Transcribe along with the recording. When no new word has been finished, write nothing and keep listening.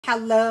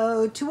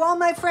Hello to all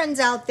my friends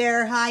out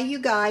there. Hi, you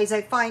guys.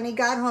 I finally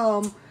got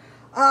home.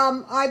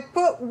 I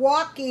put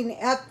walking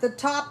at the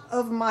top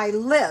of my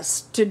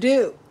list to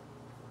do.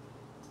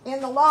 In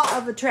the law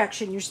of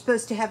attraction, you're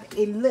supposed to have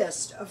a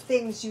list of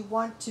things you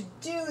want to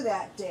do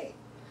that day.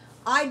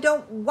 I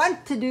don't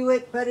want to do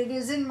it, but it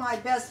is in my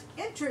best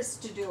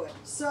interest to do it.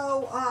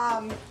 So,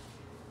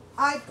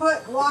 I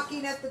put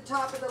walking at the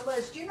top of the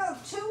list. You know,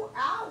 2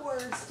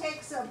 hours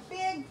takes a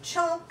big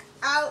chunk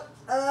out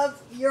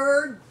of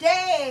your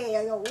day.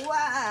 I go,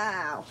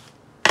 wow.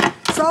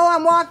 So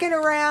I'm walking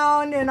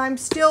around and I'm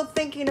still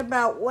thinking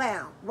about,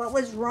 wow, what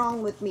was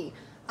wrong with me?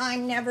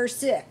 I'm never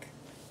sick.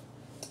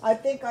 I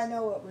think I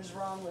know what was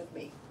wrong with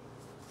me.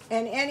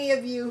 And any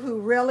of you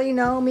who really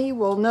know me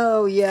will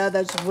know, yeah,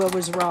 that's what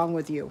was wrong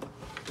with you.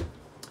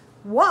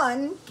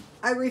 One,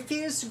 I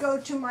refused to go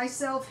to my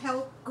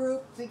self-help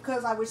group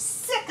because I was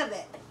sick of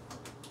it.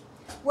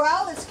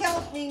 Well, it's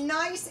kept me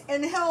nice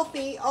and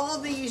healthy all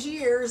these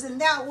years, and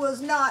that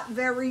was not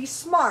very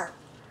smart.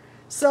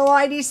 So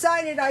I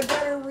decided I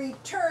better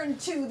return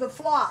to the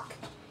flock.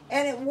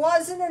 And it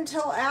wasn't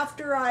until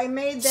after I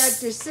made that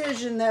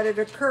decision that it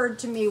occurred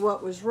to me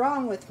what was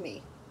wrong with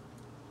me.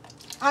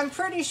 I'm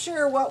pretty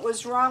sure what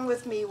was wrong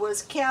with me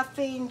was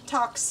caffeine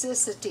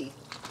toxicity.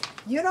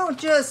 You don't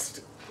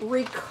just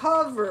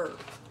recover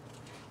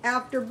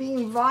after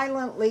being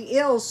violently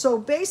ill. So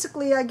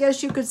basically, I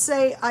guess you could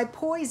say I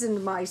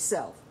poisoned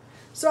myself.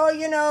 So,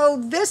 you know,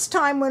 this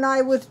time when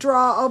I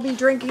withdraw, I'll be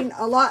drinking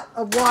a lot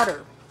of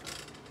water.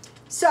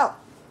 So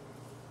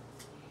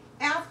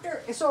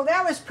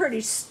that was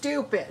pretty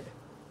stupid.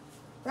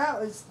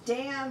 That was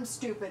damn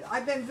stupid.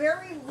 I've been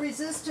very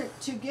resistant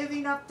to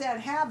giving up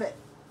that habit.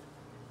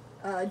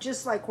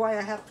 Just like why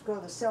I have to go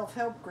to the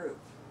self-help group.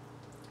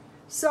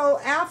 So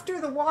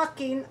after the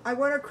walking, I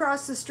went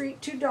across the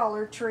street to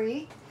Dollar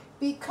Tree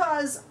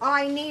because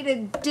I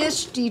needed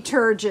dish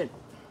detergent.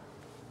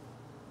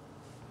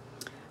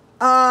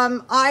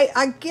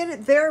 I get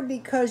it there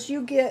because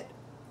you get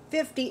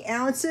 50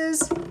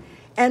 ounces.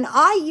 And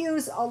I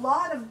use a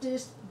lot of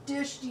dish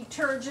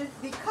detergent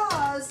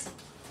because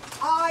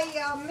I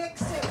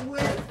mix it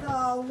with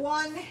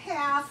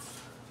 1/2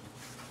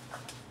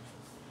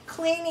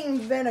 cleaning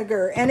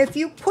vinegar. And if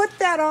you put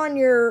that on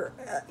your,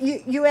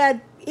 you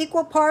add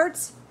equal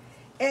parts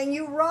and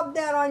you rub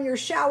that on your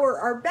shower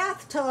or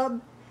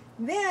bathtub,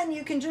 then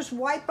you can just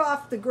wipe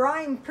off the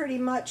grime pretty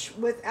much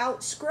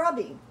without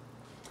scrubbing.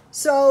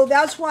 So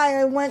that's why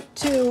I went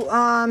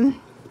to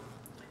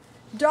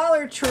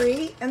Dollar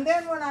Tree, and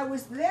then when I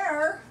was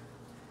there,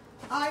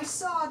 I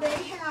saw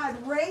they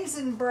had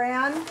Raisin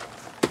Bran,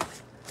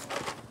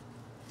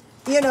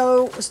 you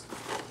know,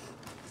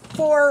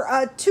 for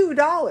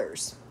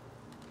 $2.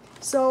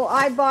 So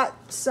I bought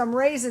some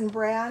Raisin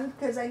Bran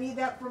because I need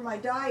that for my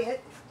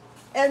diet.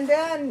 And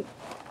then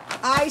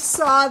I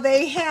saw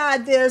they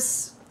had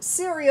this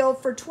cereal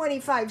for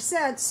 25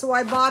 cents, so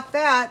I bought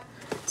that.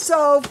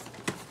 So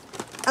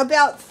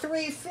about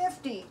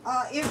 $3.50.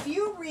 If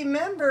you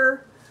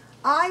remember,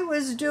 I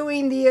was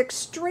doing the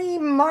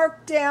extreme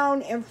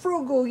markdown and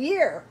frugal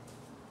year.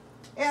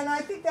 And I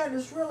think that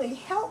has really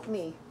helped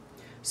me.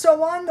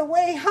 So on the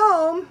way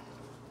home,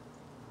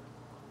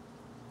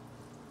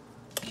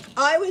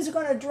 I was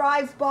going to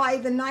drive by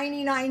the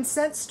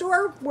 99-cent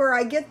store where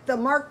I get the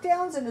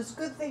markdowns. And it's a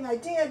good thing I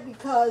did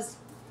because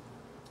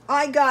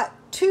I got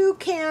 2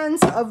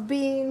 cans of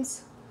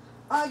beans.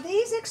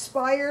 These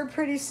expire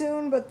pretty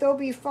soon, but they'll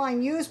be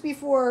fine. Used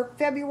before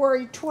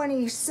February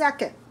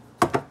 22nd.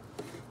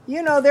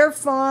 You know, they're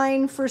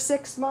fine for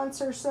 6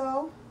 months or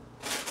so.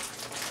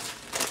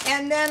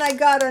 And then I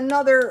got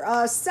another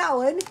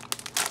salad.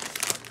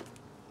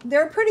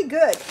 They're pretty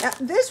good.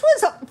 This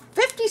was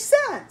 50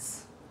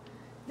 cents.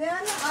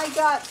 Then I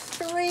got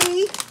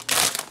three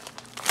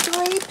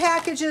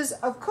packages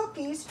of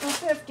cookies for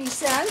 50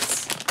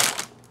 cents.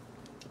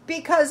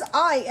 Because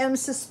I am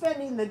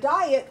suspending the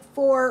diet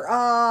for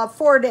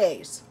 4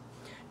 days.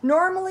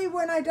 Normally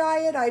when I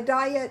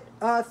diet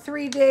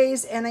 3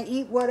 days and I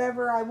eat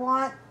whatever I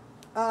want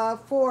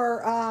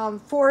for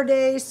 4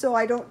 days so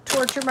I don't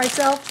torture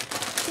myself.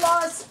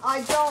 Plus,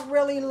 I don't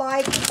really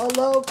like a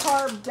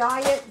low-carb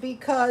diet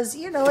because,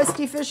 you know, it's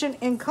deficient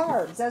in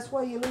carbs. That's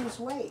why you lose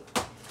weight.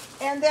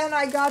 And then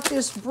I got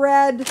this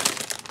bread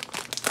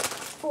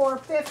for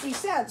 50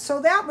 cents. So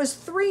that was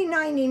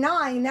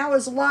 $3.99. That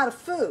was a lot of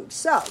food.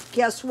 So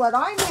guess what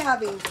I'm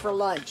having for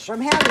lunch?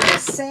 I'm having a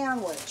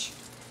sandwich.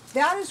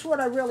 That is what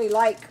I really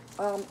like.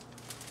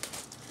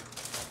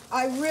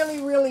 I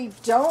really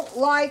don't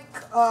like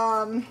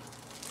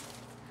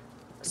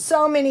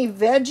so many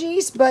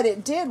veggies, but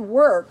it did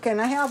work,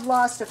 and I have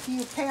lost a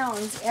few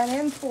pounds, and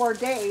in 4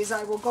 days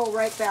I will go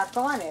right back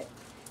on it,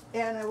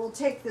 and I will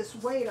take this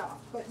weight off.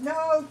 But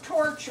no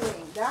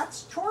torturing.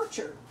 That's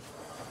torture.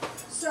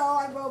 So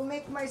I will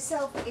make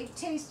myself a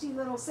tasty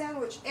little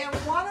sandwich. And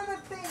one of the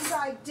things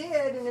I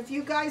did, and if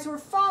you guys were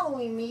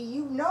following me,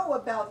 you know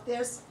about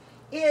this,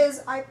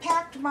 is I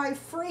packed my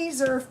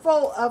freezer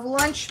full of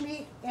lunch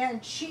meat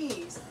and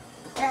cheese.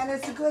 And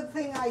it's a good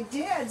thing I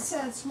did,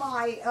 since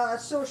my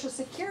Social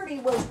Security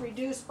was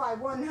reduced by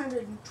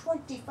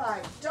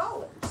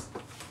 $125.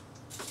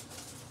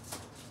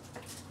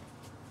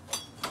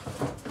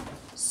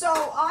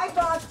 So I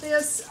bought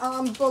this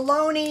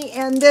bologna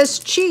and this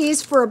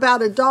cheese for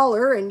about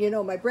 $1, and you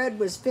know my bread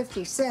was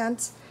 50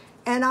 cents.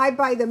 And I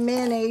buy the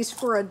mayonnaise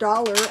for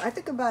 $1. I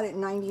think about it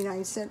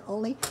 99 cents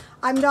only.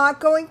 I'm not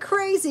going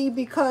crazy,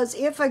 because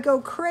if I go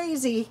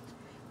crazy,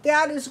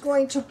 that is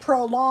going to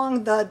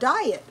prolong the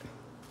diet.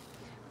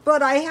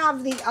 But I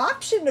have the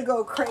option to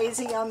go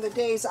crazy on the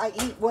days I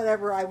eat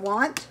whatever I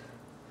want,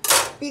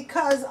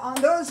 because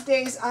on those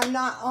days I'm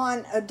not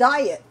on a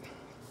diet.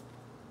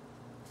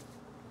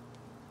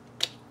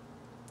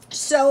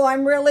 So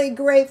I'm really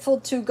grateful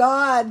to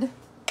God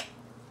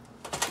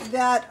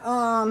that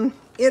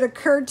it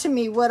occurred to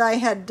me what I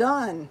had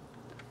done.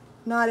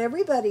 Not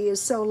everybody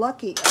is so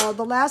lucky.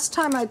 The last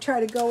time I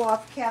tried to go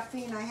off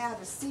caffeine, I had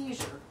a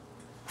seizure.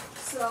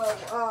 So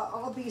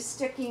I'll be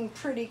sticking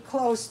pretty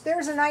close.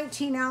 There's a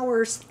 19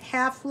 hours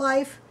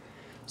half-life.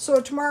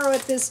 So tomorrow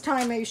at this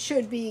time I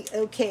should be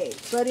okay.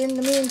 But in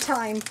the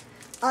meantime,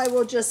 I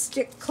will just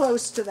stick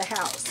close to the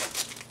house.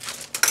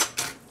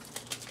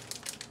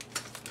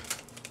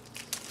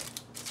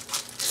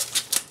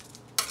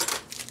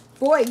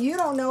 Boy, you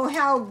don't know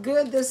how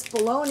good this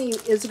bologna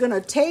is going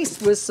to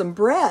taste with some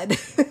bread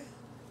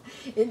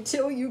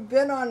until you've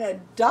been on a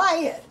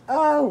diet.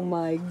 Oh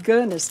my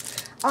goodness.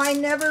 I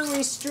never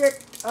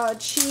restrict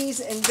cheese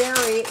and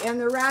dairy, and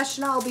the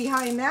rationale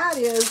behind that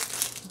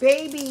is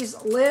babies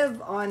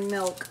live on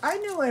milk. I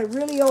knew a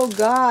really old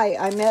guy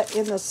I met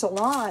in the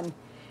salon,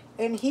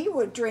 and he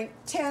would drink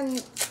 10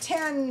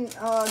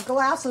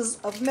 glasses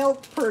of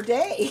milk per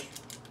day.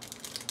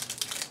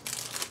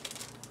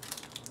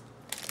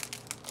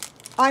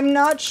 I'm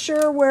not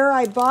sure where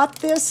I bought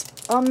this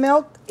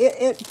milk.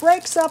 It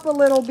breaks up a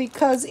little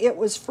because it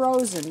was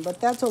frozen, but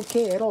that's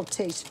okay. It'll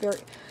taste very...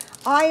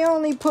 I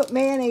only put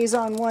mayonnaise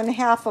on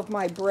 1/2 of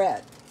my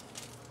bread.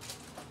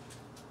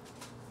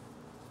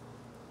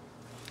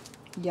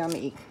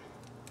 Yummy.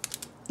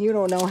 You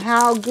don't know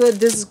how good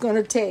this is going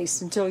to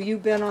taste until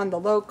you've been on the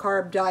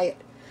low-carb diet.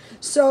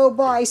 So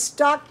by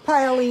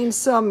stockpiling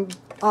some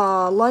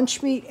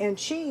lunch meat and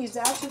cheese,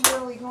 that's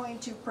really going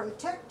to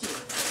protect you.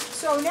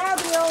 So now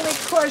the only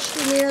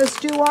question is,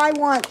 do I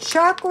want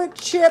chocolate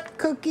chip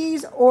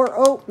cookies or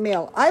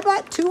oatmeal? I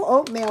bought 2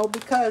 oatmeal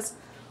because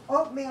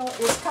oatmeal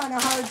is kind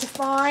of hard to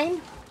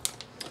find.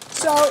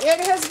 So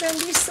it has been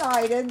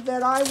decided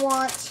that I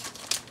want,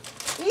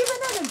 even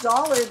at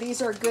 $1,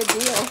 these are a good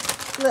deal.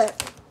 Look.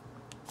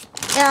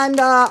 And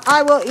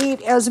I will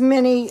eat as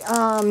many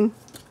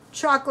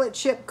chocolate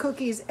chip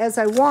cookies as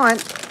I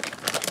want,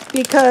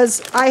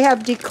 because I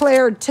have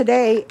declared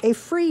today a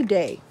free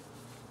day.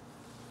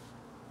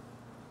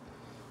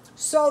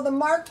 So the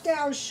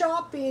markdown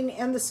shopping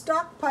and the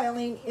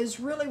stockpiling is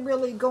really,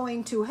 really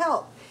going to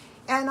help.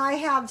 And I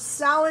have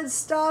salad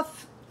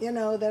stuff, you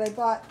know, that I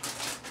bought.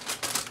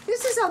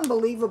 This is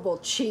unbelievable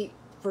cheap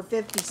for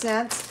 50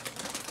 cents.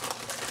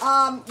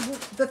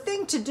 The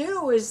thing to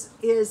do is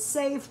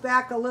save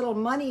back a little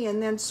money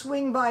and then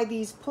swing by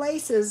these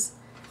places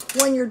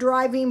when you're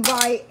driving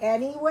by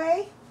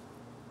anyway.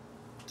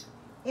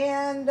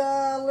 And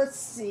let's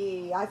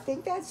see, I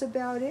think that's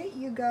about it,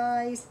 you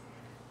guys.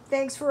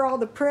 Thanks for all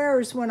the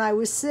prayers when I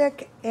was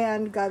sick,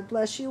 and God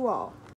bless you all.